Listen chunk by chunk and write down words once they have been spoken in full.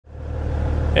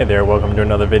Hey there, welcome to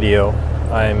another video.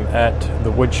 I'm at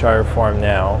the Woodshire farm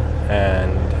now,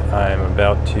 and I'm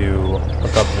about to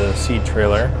hook up the seed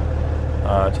trailer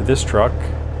to this truck.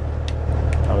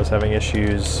 I was having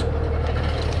issues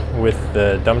with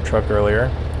the dump truck earlier,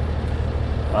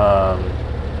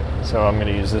 so I'm going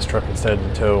to use this truck instead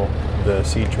to tow the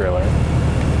seed trailer.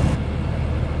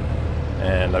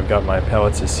 And I've got my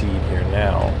pallets of seed here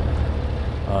now.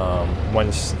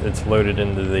 Once it's loaded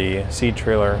into the seed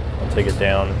trailer, I'll take it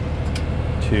down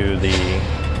to the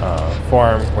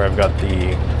farm where I've got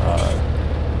the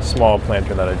small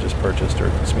planter that I just purchased, or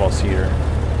small seeder.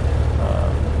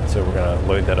 So we're going to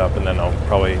load that up, and then I'll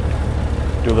probably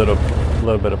do a little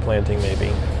bit of planting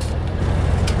maybe.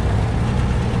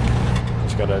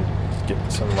 Just got to get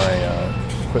some of my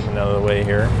equipment out of the way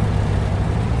here.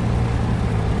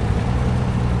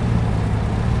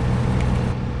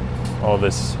 All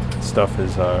this stuff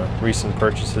is recent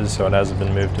purchases, so it hasn't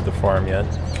been moved to the farm yet.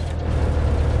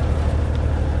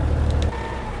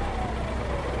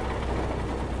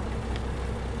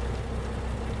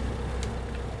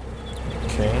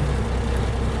 Okay.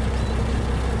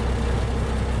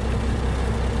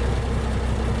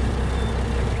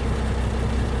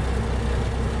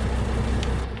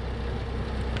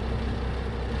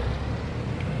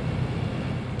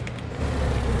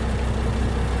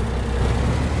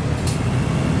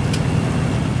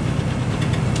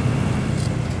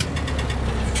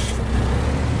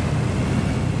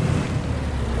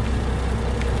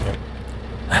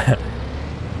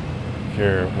 If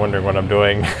you're wondering what I'm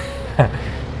doing,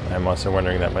 I'm also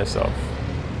wondering that myself.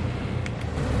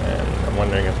 And I'm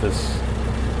wondering if this...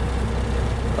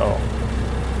 Oh,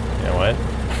 you know what?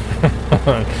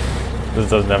 This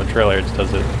doesn't have a trailer, it just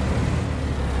does it. I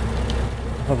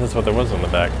thought that's what there was on the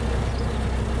back.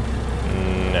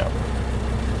 No.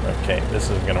 Okay, this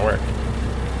isn't gonna work.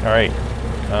 Alright.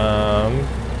 A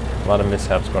lot of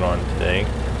mishaps going on today.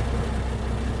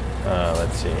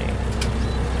 Let's see.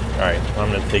 Alright,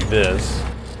 I'm going to take this.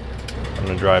 I'm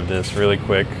going to drive this really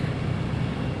quick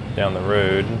down the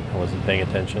road. I wasn't paying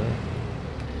attention.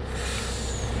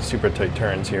 Super tight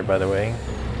turns here, by the way.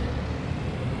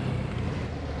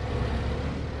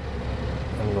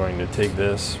 I'm going to take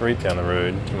this right down the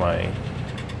road to my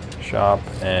shop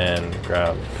and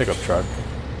grab a pickup truck.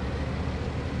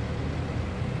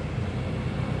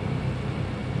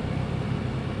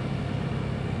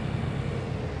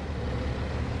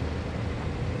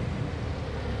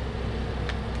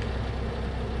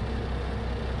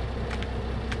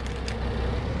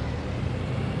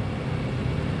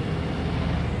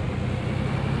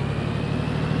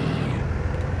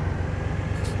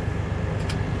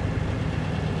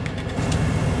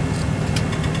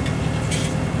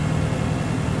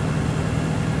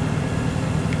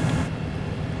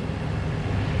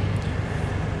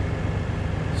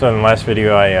 So in the last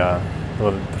video,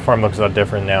 well, the farm looks a lot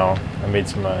different now. I made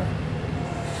some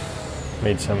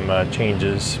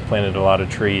changes, planted a lot of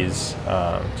trees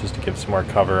just to give some more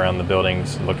cover around the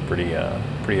buildings. It looked pretty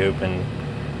open.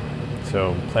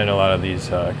 So planted a lot of these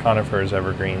conifers,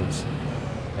 evergreens,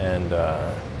 and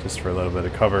just for a little bit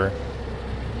of cover,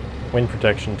 wind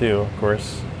protection too, of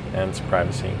course, and some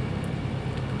privacy.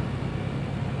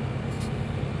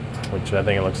 Which I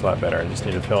think it looks a lot better. I just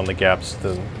need to fill in the gaps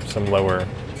to some lower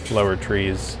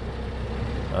trees.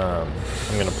 I'm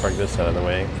going to park this out of the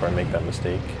way before I make that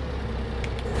mistake.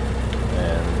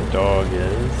 And the dog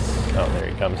is... Oh, there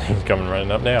he comes. He's coming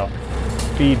running up now.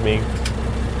 Feed me.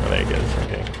 Oh, there he goes.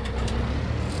 Okay.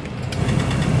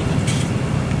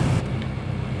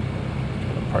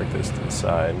 I'm going to park this to the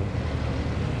side.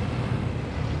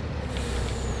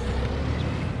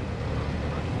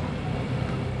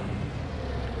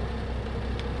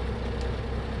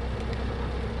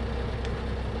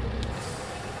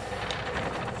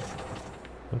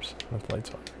 Oops, left the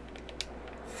lights on.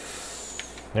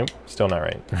 Nope, still not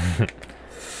right. I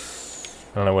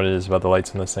don't know what it is about the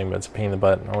lights in this thing, but it's a pain in the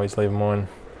butt. I always leave them on.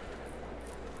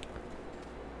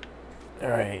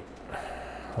 Alright,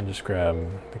 I'll just grab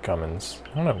the Cummins.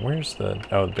 I don't know, where's the...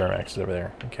 Oh, the Duramax is over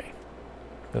there. Okay,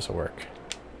 this will work.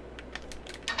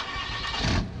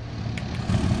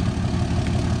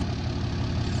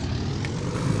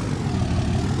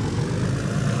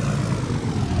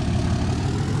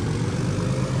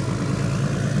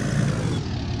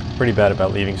 Pretty bad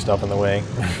about leaving stuff in the way. I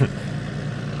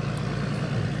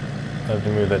have to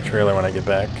move that trailer when I get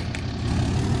back.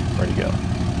 Where'd he go?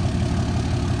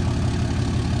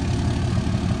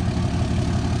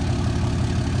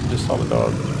 Just saw the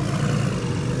dog.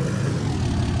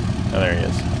 Oh, there he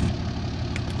is.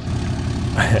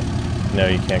 No,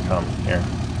 you can't come. Here.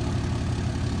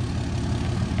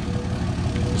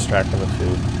 distract them with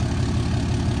food.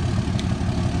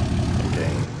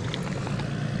 Okay.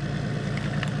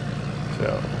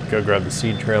 So, go grab the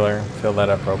seed trailer, fill that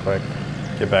up real quick,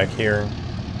 get back here,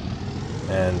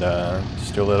 and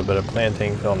just do a little bit of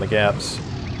planting, fill in the gaps,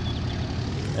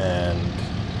 and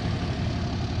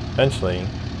eventually,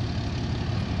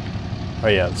 oh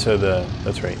yeah, so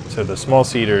that's right, so the small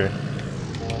seeder's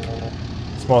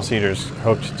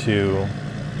hooked to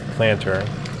planter.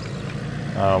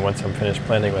 Once I'm finished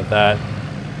planting with that,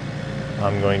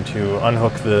 I'm going to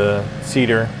unhook the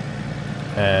seeder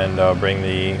and bring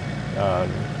the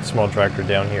small tractor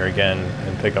down here again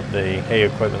and pick up the hay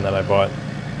equipment that I bought,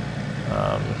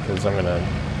 because I'm gonna,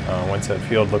 once that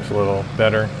field looks a little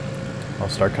better, I'll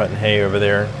start cutting hay over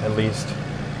there at least,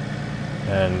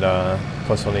 and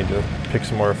plus I'll need to pick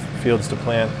some more fields to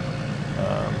plant.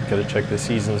 Gotta check the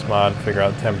seasons mod, figure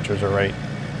out the temperatures are right.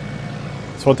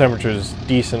 Soil temperature is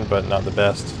decent, but not the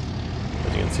best.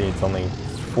 As you can see, it's only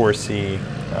 4C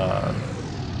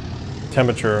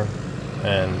temperature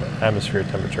and atmosphere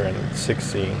temperature and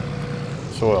 6C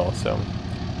soil, so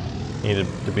needed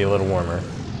to be a little warmer.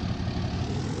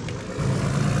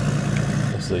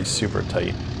 This is a super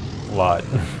tight lot.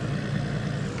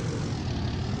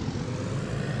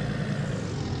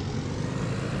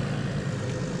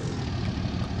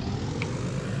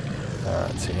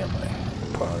 Let's see how I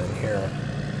put it in here.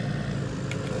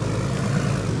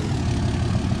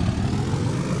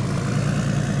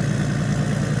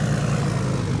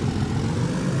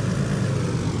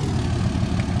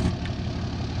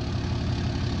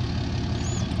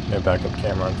 No backup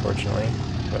camera, unfortunately,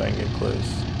 but I can get close.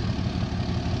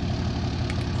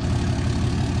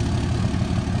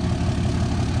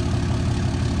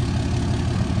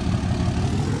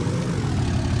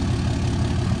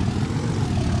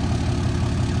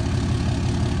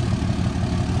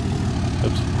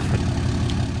 Oops.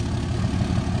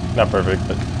 Not perfect,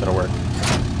 but that'll work.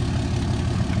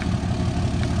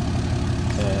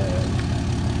 And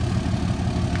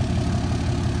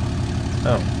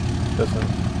oh, doesn't.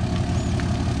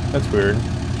 That's weird.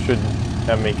 Should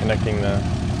have me connecting the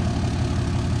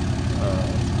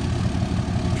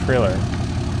trailer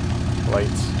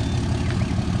lights.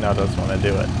 Now it doesn't want to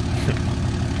do it.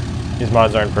 These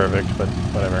mods aren't perfect, but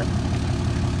whatever.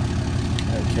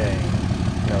 Okay,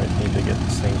 now we need to get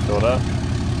this thing filled up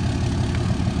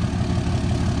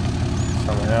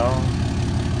somehow.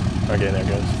 Okay, there it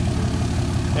goes.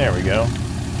 There we go.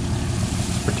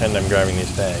 Let's pretend I'm grabbing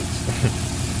these bags.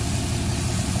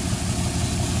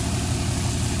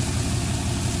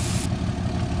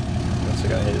 I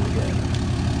gotta hit it again.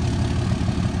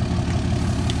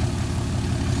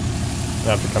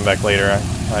 I'll have to come back later.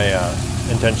 I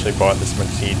intentionally bought this much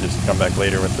seed just to come back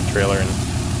later with the trailer and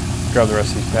grab the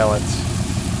rest of these pallets.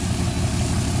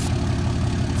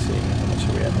 Let's see, how much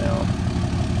are we at now?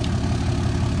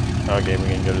 Okay, we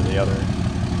can go to the other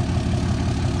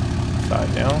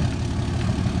side now.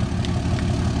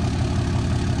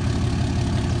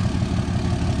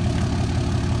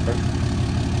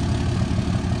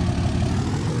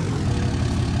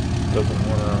 Doesn't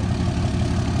want to.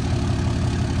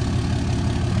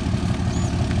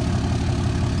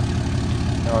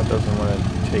 No, it doesn't want to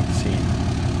take seed.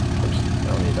 Oops, I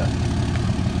don't need that.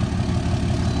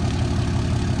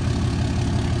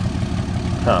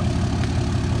 Huh.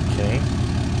 Okay.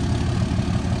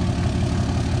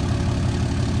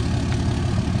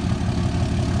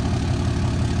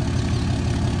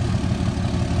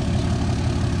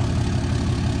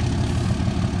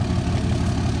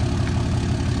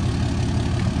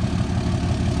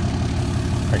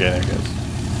 Okay, there it goes.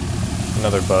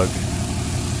 Another bug.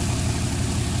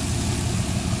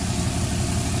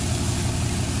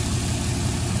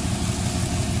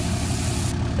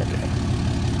 Okay.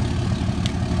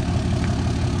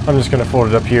 I'm just gonna fold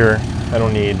it up here. I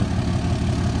don't need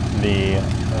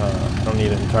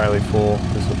it entirely full.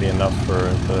 This will be enough for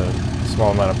the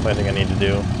small amount of planting I need to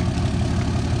do.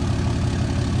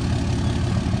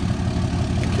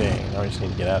 Okay, now we just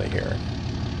need to get out of here.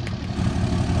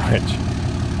 Which,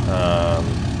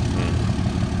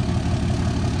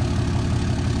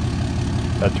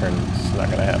 that turn's not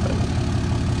gonna happen.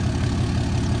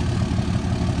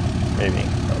 Maybe.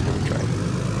 I'll give it a try.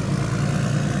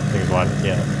 Things want,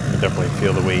 yeah, I can definitely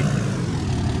feel the weight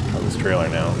on this trailer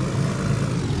now.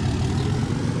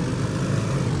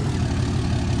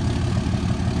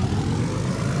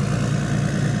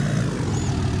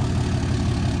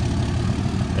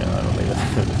 Yeah, I don't think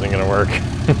this isn't gonna work.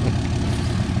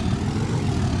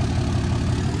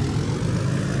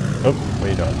 Oh, what are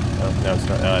you doing? Oh, no, it's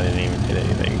not. No, I didn't even hit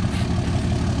anything.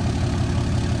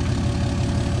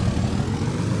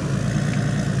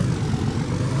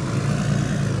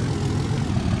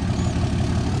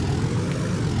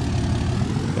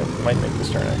 Might make this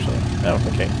turn, actually. Oh,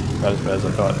 okay. Not as bad as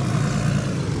I thought.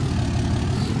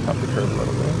 Pop the curve a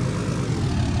little bit.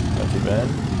 Not too bad.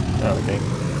 Oh, okay.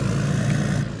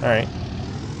 Alright.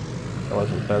 That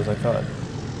wasn't as bad as I thought.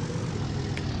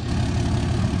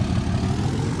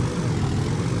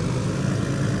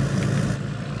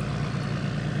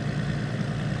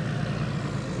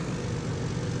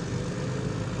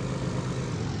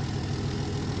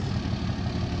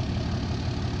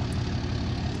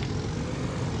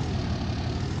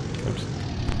 Oops.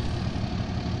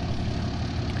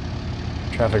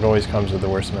 Traffic always comes at the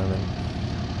worst moment.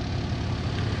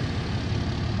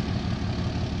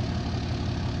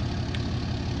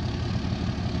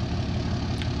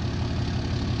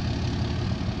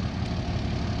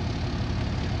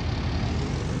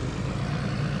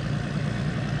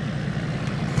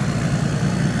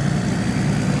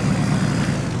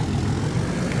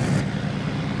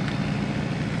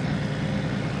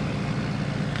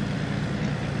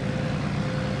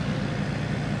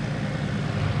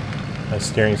 My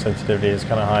steering sensitivity is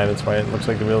kind of high, that's why it looks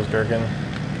like the wheel's jerking.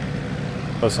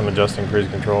 Plus I'm adjusting cruise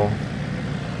control.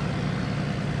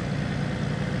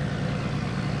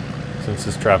 Since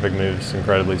this traffic moves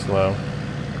incredibly slow.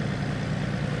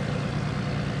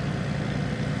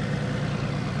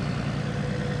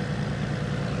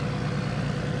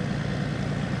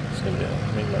 Just need to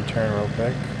make my turn real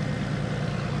quick.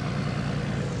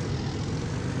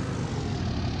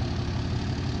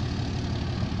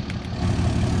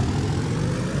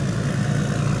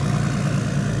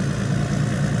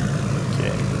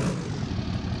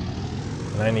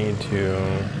 I need to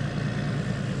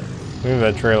move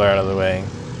that trailer out of the way.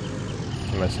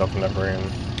 Give myself enough room.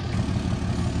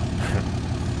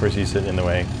 Of course he's sitting in the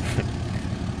way.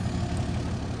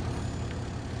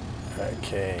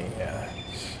 Okay, yeah.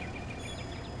 Let's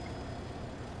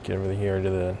get over here to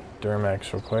the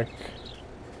Duramax real quick.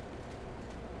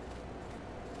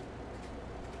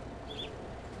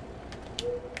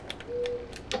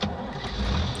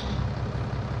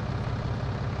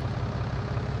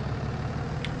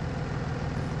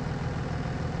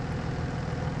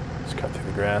 Cut through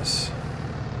the grass.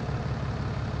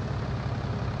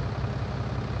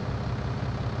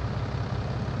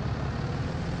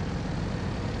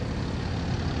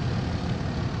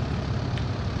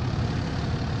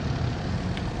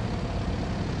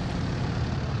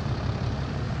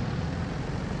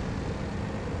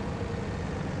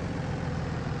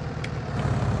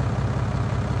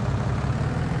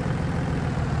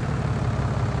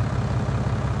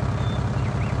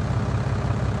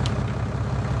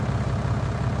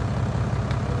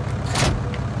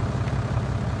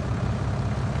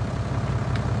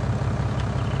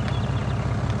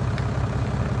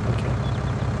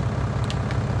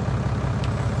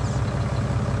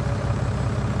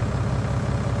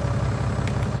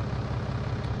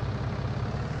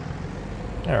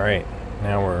 Alright,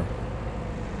 now we're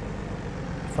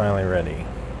finally ready.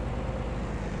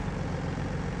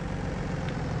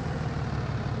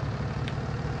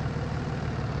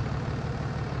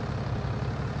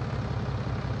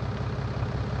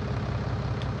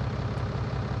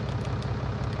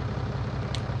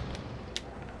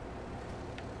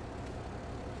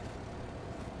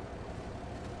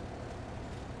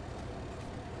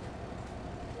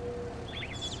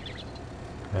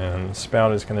 And the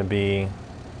spout is going to be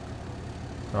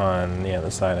on the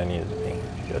other side I need it to be.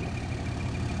 Good.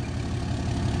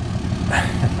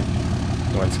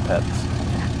 He wants pets.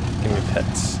 Give me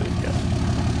pets. There you go.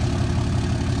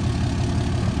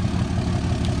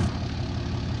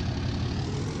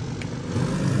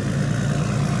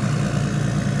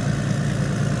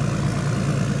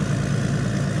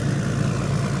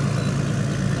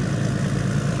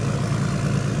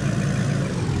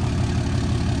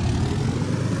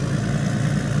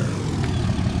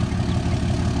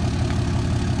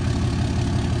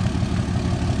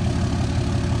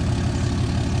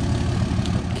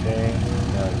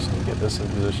 This in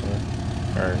position,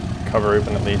 or cover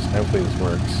open at least, and hopefully this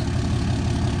works.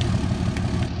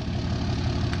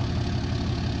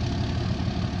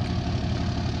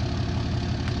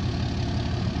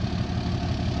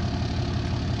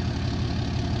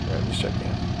 Yeah, just checking.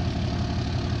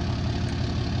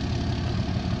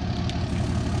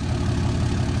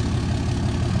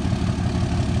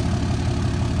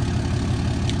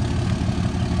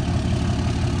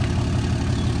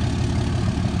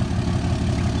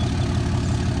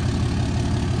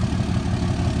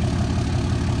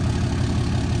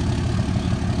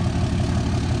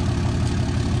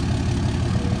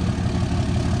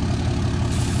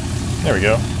 There we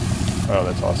go. Oh,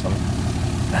 that's awesome.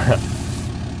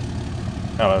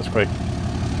 Oh, that was quick.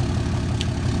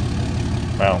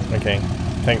 Wow, okay.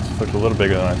 Tanks looked a little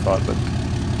bigger than I thought, but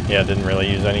yeah, didn't really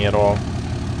use any at all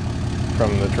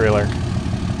from the trailer.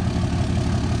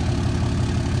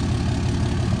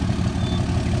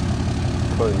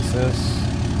 Close this.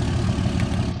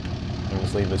 And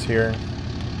just leave this here.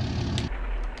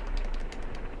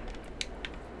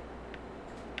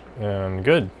 And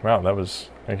good. Wow, that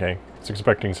was okay. I was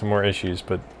expecting some more issues,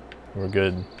 but we're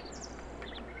good.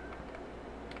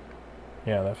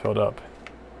 Yeah, that filled up.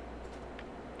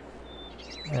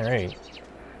 All right.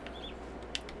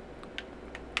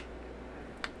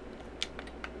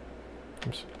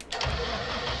 Oops.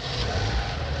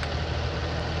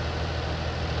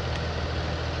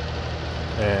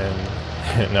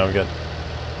 And now we've got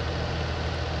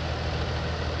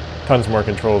tons more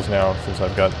controls now since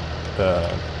I've got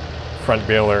the front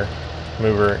baler,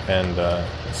 mover, and the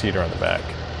seater on the back.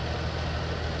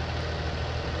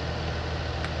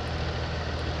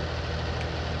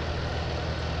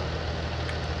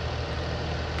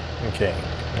 Okay,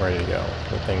 ready to go.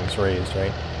 The thing's raised,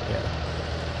 right? Yeah.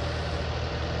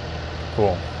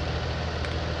 Cool.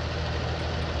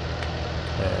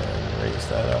 And raise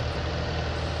that up.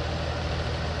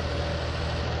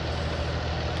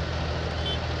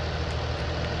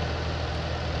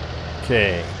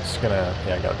 Okay, just gonna,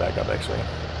 yeah, I gotta back up actually.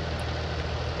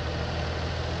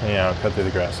 Yeah, I'll cut through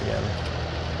the grass again.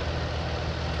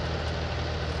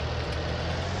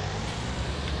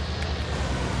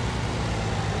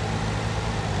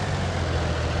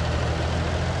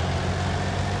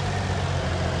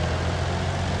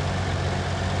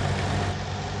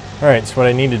 Alright, so what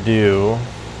I need to do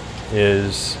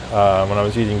is, when I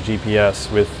was using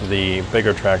GPS with the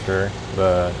bigger tractor,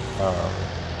 the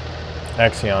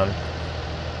Axion,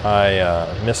 I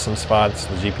missed some spots.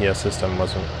 The GPS system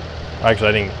wasn't, actually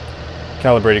I didn't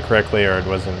calibrate it correctly, or it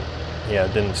wasn't, yeah,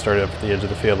 it didn't start up at the edge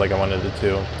of the field like I wanted it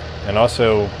to. And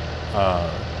also,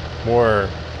 more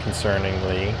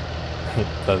concerningly,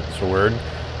 that's a word,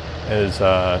 is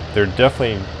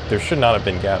there should not have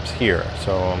been gaps here.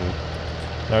 So I'm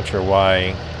not sure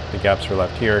why the gaps were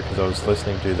left here, because I was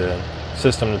listening to the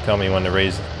system to tell me when to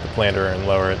raise the planter and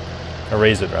lower it, or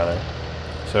raise it rather.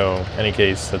 So in any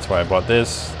case, that's why I bought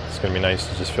this. It's going to be nice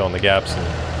to just fill in the gaps, and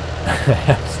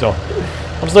I'm still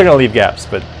going to leave gaps,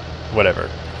 but whatever.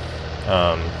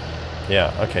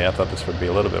 Yeah, okay, I thought this would be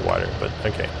a little bit wider, but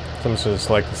okay. So I'm just going to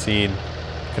select the seed,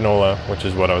 canola, which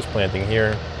is what I was planting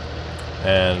here,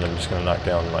 and I'm just going to knock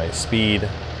down my speed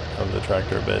of the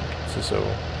tractor a bit, so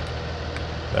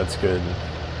that's good.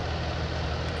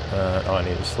 Oh, I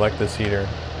need to select the seeder,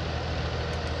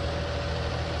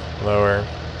 lower.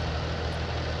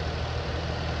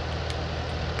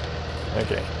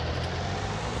 Okay,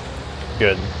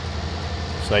 good.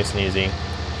 It's nice and easy.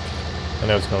 I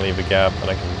know it's going to leave a gap, but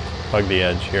I can plug the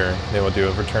edge here. Then we'll do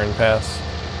a return pass.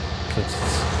 Since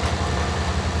it's,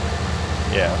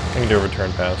 yeah, I can do a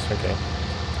return pass. Okay.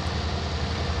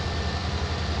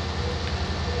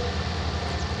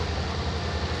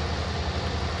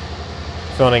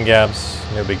 Filling in gaps,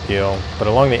 no big deal. But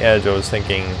along the edge, I was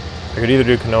thinking I could either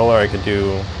do canola or I could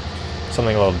do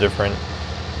something a little different.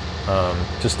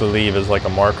 Just to leave as like a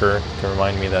marker to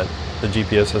remind me that the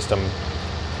GPS system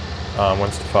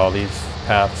wants to follow these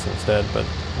paths instead, but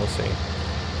we'll see.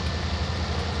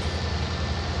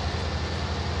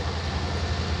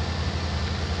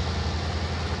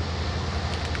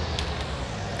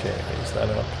 Okay, raise that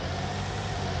up.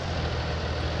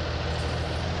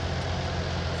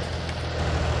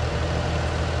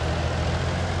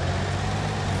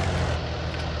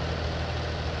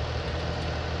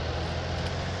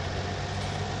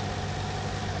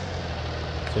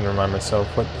 Didn't remind myself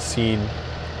what the seed.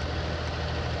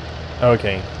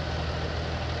 Okay.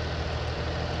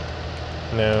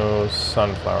 No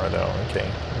sunflower though.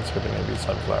 Okay. I was hoping maybe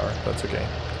sunflower. That's okay.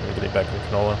 Let me get it back in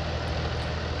canola.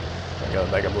 I gotta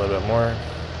back up a little bit more.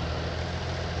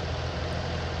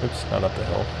 Oops, not up the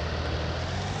hill.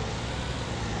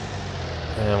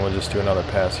 And we'll just do another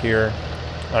pass here.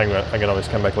 I can always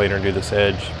come back later and do this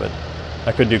edge, but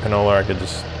I could do canola, or I could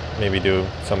just maybe do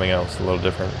something else a little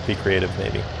different, be creative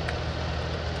maybe.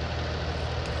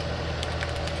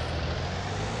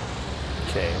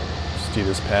 Okay, just do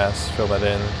this pass, fill that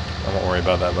in. I won't worry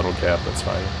about that little gap, that's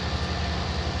fine.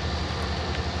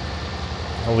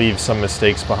 I'll leave some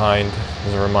mistakes behind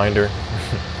as a reminder.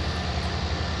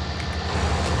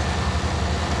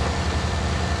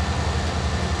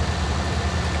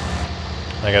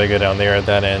 I gotta go down there at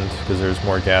that end because there's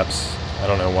more gaps. I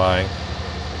don't know why.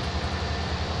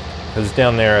 Because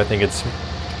down there, I think it's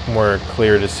more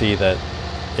clear to see that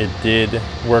it did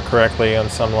work correctly on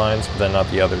some lines, but then not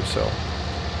the others. So,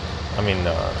 I mean,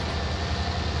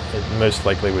 it most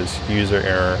likely was user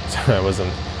error, so I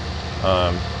wasn't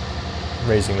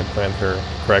raising the planter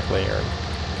correctly, or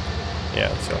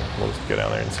yeah, so we'll just go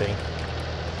down there and see.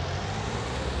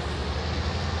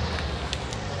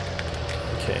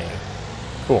 Okay,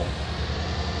 cool.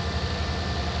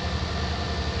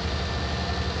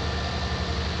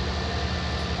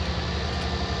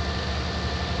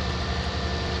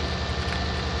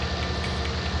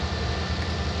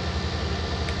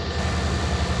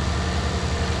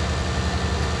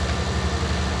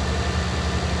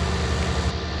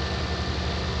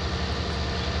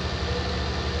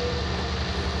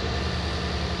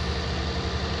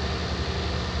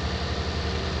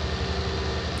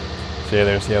 So yeah,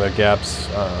 there's the other gaps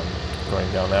going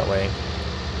down that way.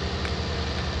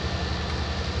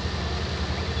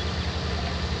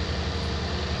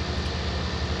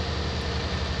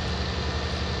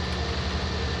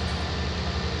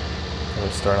 I'm going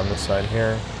to start on this side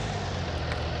here.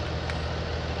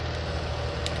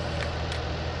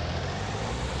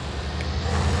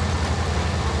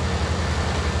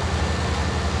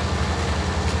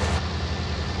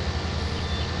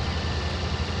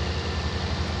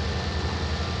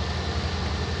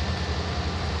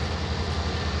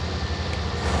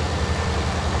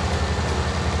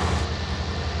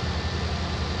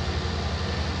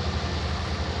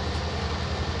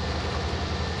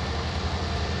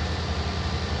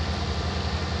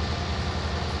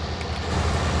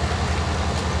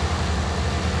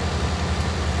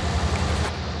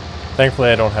 Thankfully,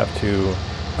 I don't have to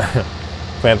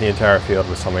plant the entire field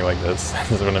with something like this.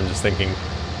 This is what I'm just thinking.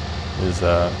 Is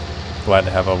glad to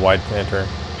have a wide planter.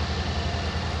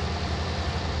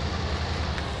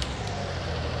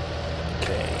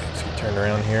 Okay, so we turn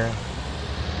around here.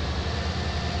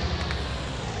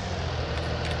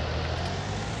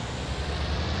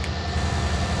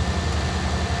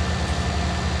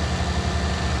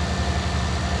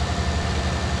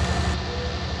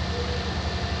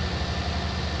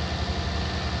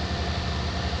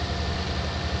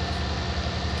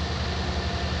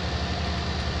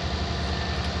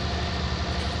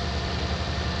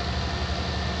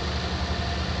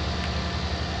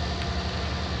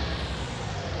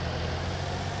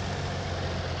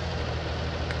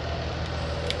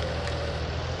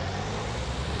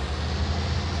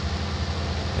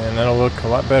 And that'll look a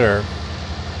lot better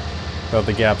without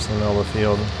the gaps in the middle of the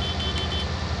field.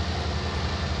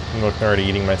 Look, they're already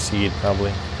eating my seed,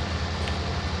 probably.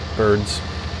 Birds.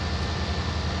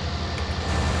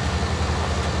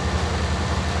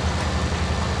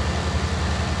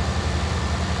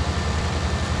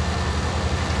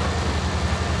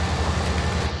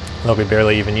 Look, we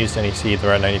barely even used any seed.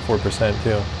 They're at 94% too.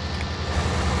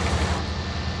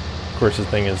 Of course, this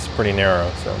thing is pretty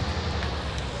narrow, so.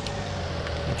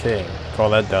 Okay,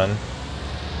 call that done.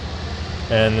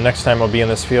 And the next time I'll be in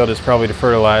this field is probably to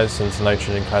fertilize, since the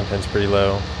nitrogen content's pretty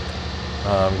low,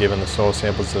 given the soil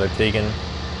samples that I've taken.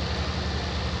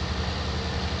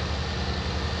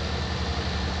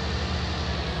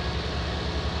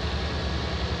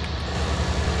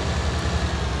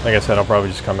 Like I said, I'll probably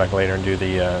just come back later and do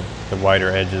the wider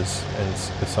edges and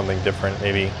something different,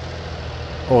 maybe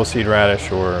whole seed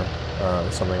radish or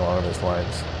something along those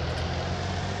lines.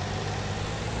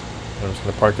 I'm just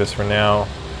going to park this for now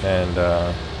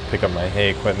and pick up my hay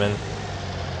equipment.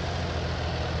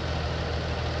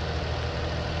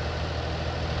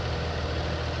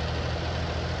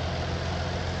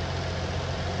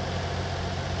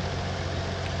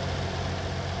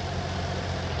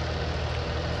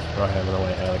 I have in the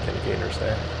way allocated gators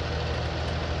there.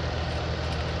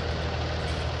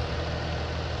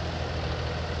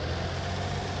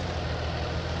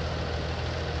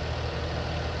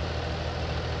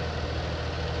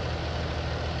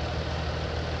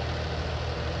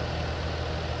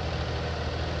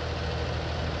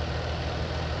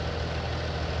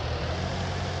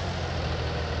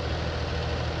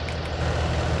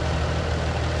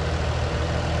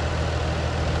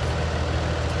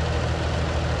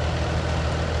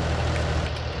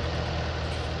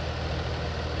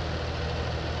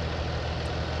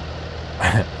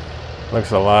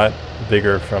 Looks a lot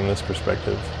bigger from this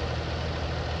perspective.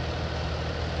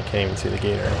 I can't even see the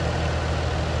gator.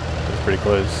 It's pretty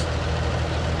close.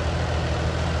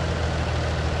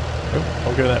 Nope,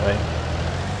 don't go that way.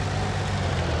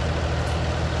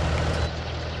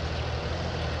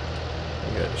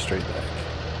 We'll go straight back.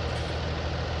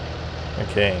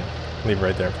 Okay, leave it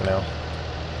right there for now.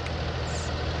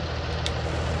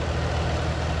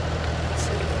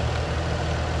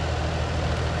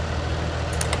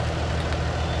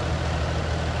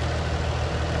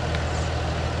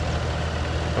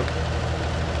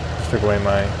 Took away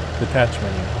my Detach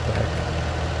menu. What the heck?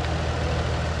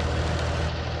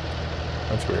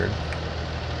 That's weird.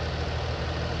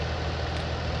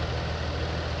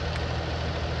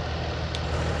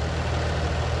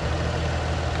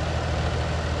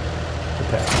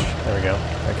 Detach. There we go.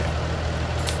 Okay.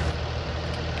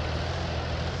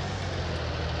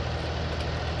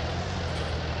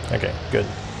 Okay, good.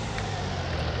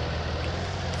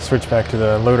 Switch back to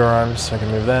the loader arms so I can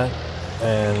move that.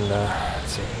 And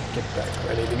let's see, get back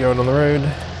ready to go on the road.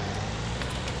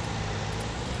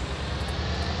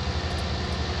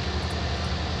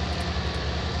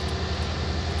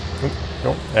 Oop,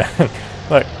 nope.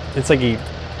 Look, it's like he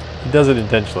does it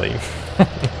intentionally.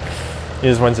 He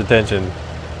just wants attention.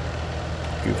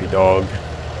 Goofy dog.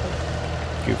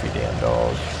 Goofy damn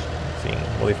dog. Let's see,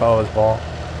 will he follow his ball?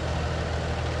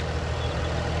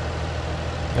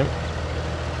 Nope.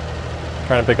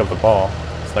 Trying to pick up the ball.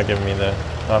 It's not giving me the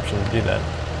option to do that.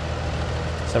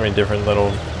 So many different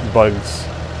little bugs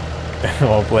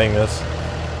while playing this.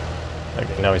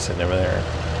 Okay, now he's sitting over there.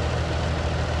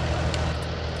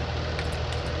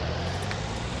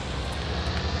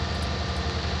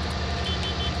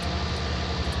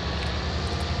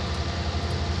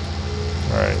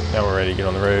 Alright, now we're ready to get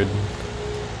on the road.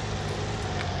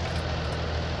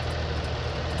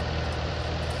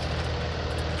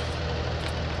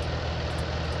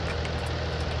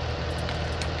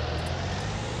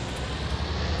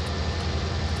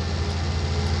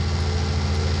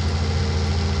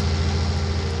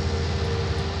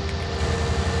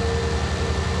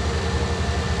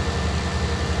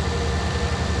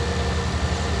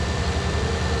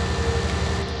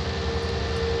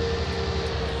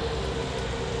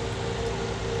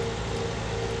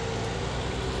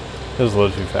 It was a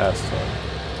little too fast, so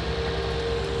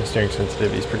the steering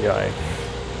sensitivity is pretty high.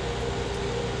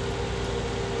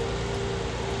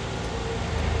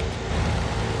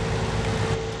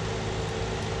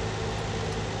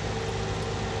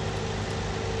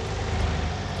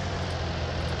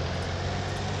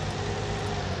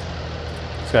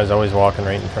 This guy's always walking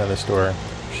right in front of the store.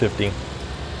 Shifty.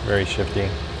 Very shifty.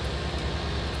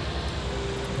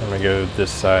 I'm gonna go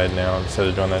this side now instead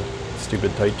of doing that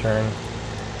stupid tight turn.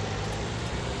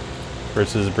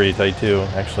 Versus is pretty tight too,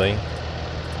 actually.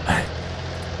 I'm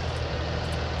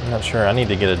not sure. I need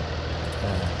to get a.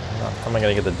 How am I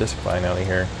gonna get the disc line out of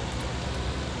here?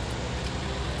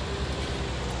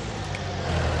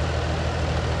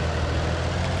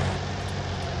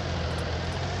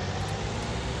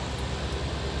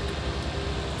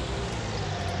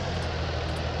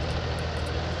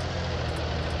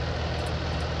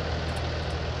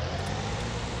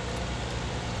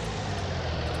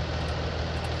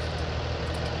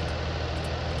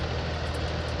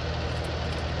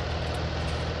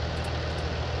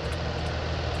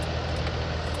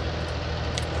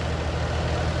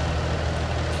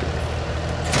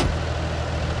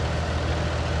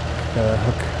 Gotta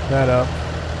hook that up.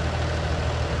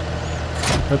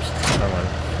 Oops, wrong one.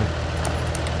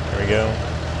 There we go.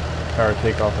 Power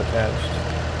takeoff attached.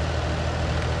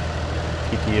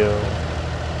 PTO.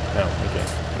 No, okay.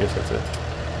 I guess that's it.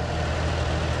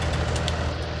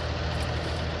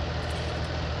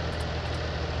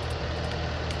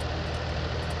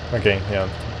 Okay, yeah.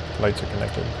 Lights are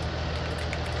connected.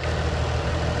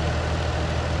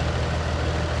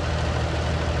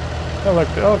 Oh look,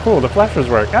 oh cool, the flashers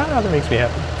work. Ah, that makes me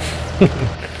happy.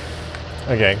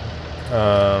 Okay.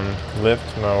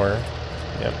 Lift, mower.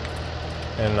 Yep.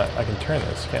 And I can turn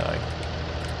this, can't I?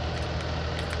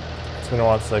 It's been a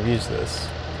while since I've used this.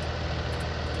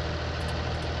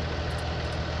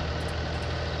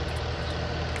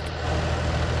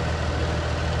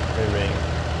 Maybe.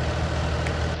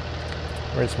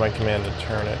 Where's my command to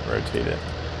turn it, rotate it?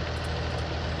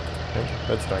 Nope,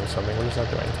 that's doing something. What is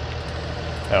that doing?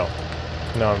 Oh.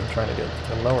 No, I'm trying to get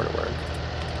the mower to work.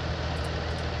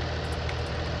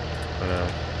 Oh no.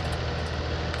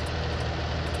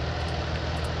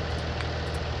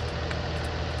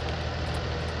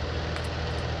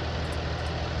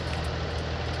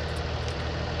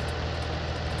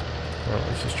 Well,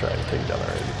 let's just try and take it down the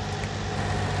road.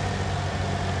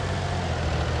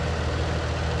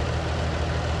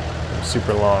 I'm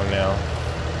super long now.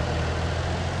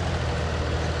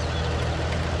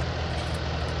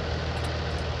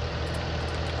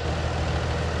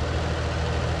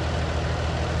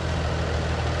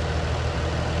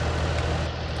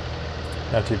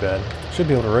 Not too bad. Should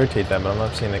be able to rotate that, but I'm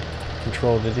not seeing the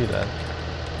control to do that.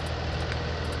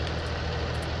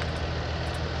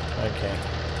 Okay.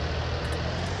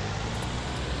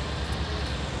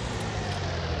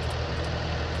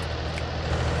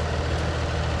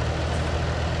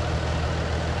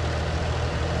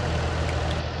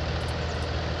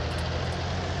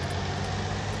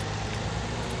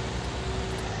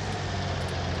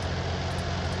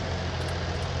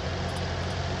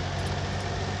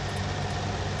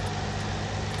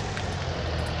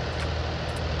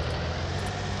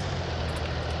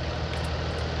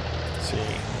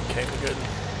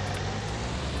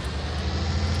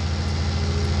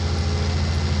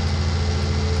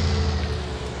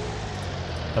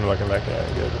 I'm looking back there,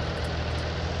 good.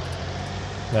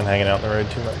 Not hanging out in the road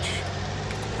too much.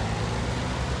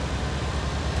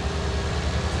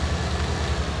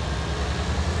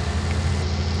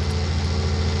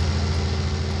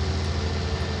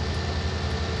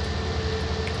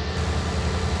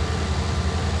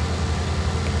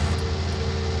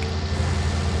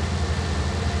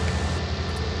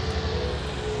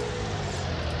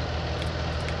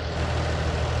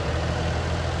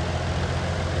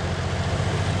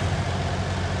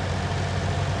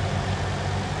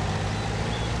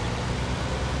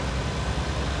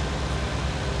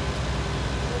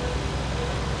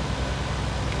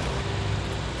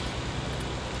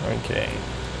 Okay.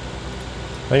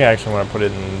 I think I actually want to put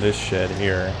it in this shed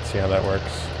here, see how that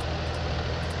works.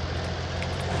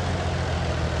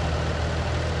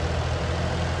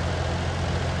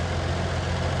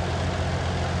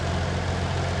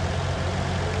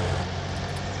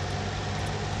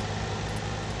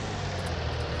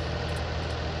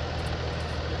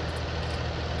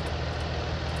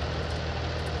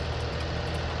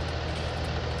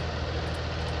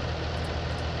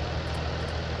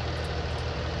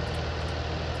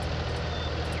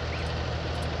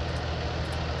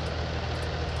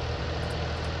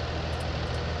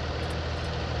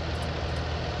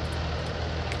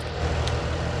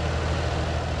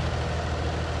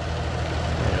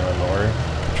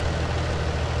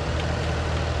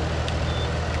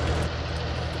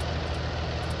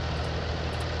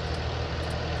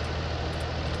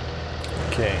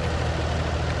 Okay.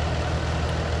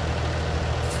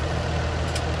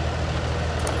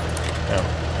 Oh,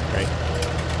 great.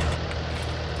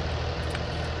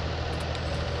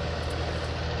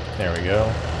 There we go.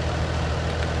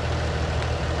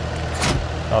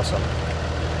 Awesome.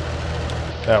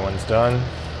 That one's done.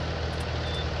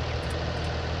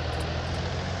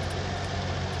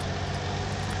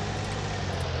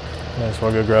 Might as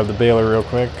well go grab the baler real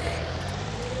quick.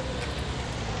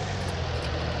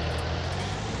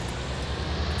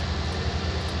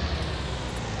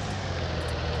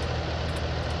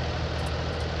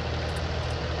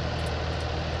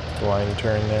 Blind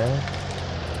turn there.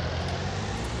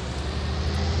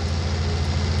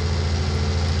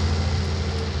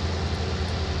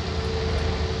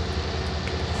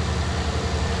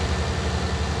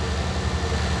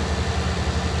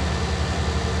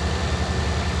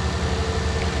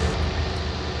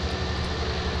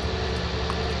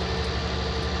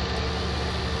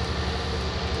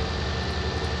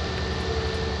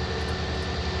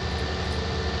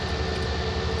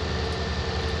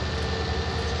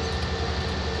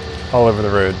 All over the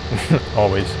road,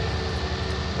 always.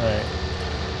 Alright.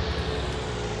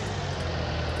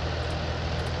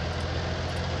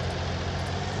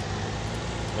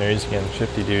 There he is again,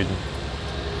 shifty dude.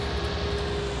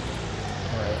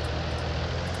 Alright.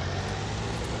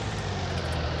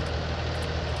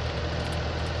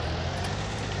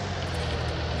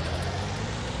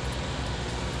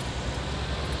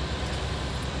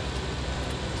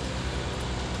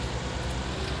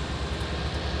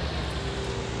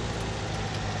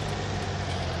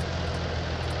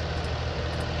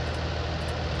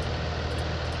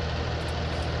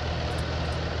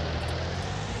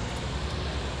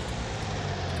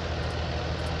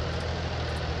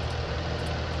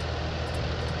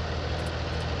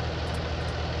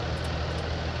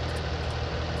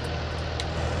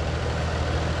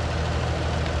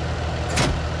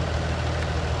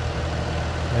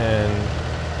 And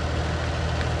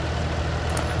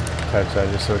type side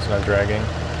just so it's not dragging.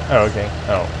 Oh, okay.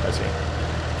 Oh, I see.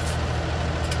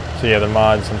 So yeah, the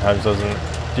mod sometimes doesn't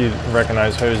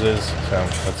recognize hoses, so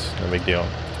that's no big deal.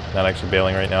 Not actually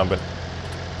bailing right now, but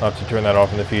I'll have to turn that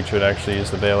off in the future to actually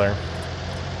use the baler.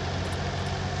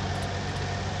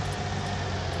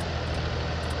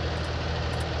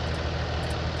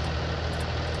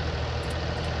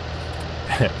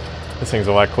 This thing's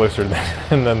a lot closer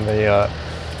than the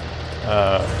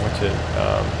what's it?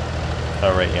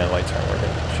 Oh right, yeah, lights aren't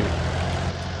working. Shoot.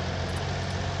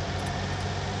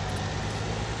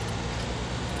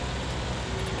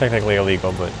 Technically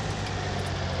illegal, but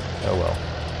oh well.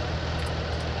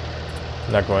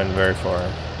 Not going very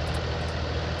far.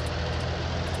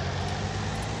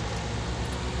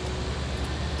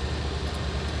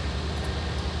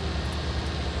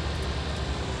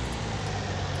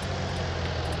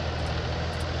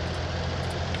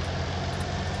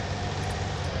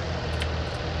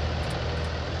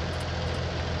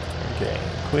 Okay,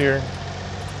 clear.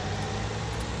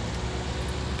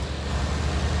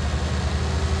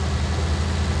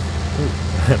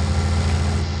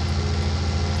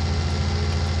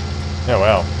 Oh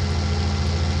wow.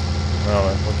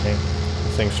 Oh, okay.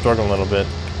 This thing's struggling a little bit.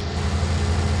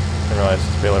 I didn't realize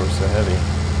this baler was so heavy.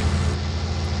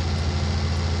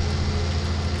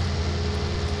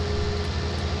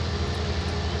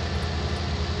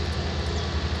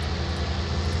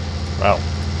 Wow.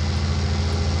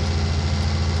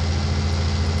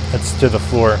 It's to the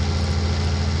floor.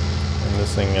 And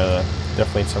this thing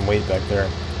definitely needs some weight back there.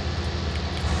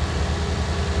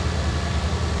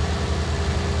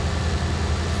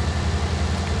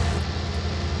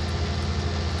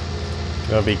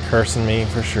 They'll be cursing me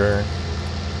for sure.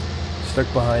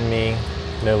 Stuck behind me,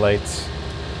 no lights.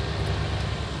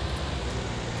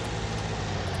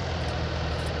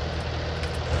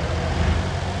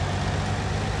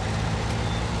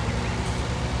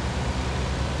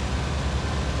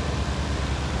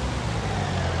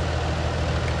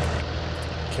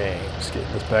 Okay, let's get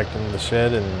this back into the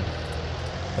shed and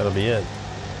that'll be it.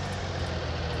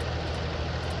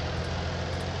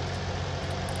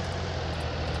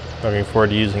 Looking forward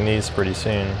to using these pretty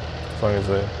soon, as long as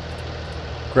the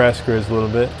grass grows a little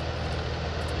bit.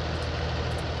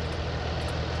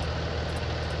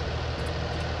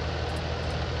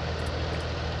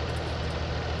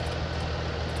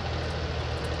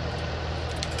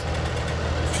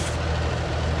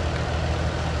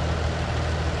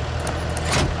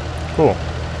 Cool.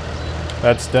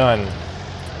 That's done.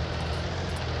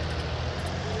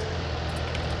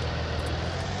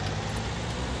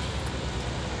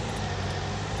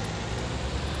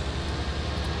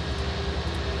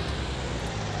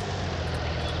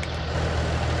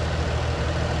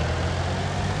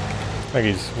 Like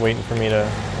he's waiting for me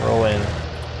to roll in.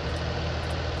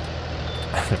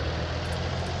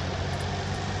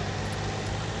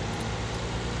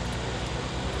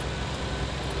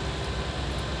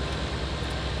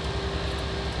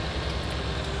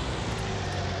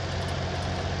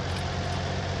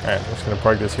 Alright, I'm just going to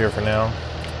park this here for now.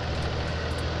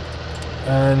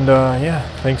 And yeah,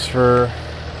 thanks for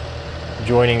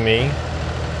joining me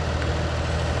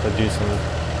to do some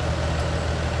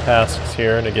tasks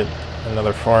here to get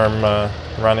another farm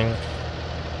running.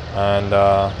 And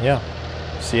yeah,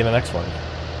 see you in the next one.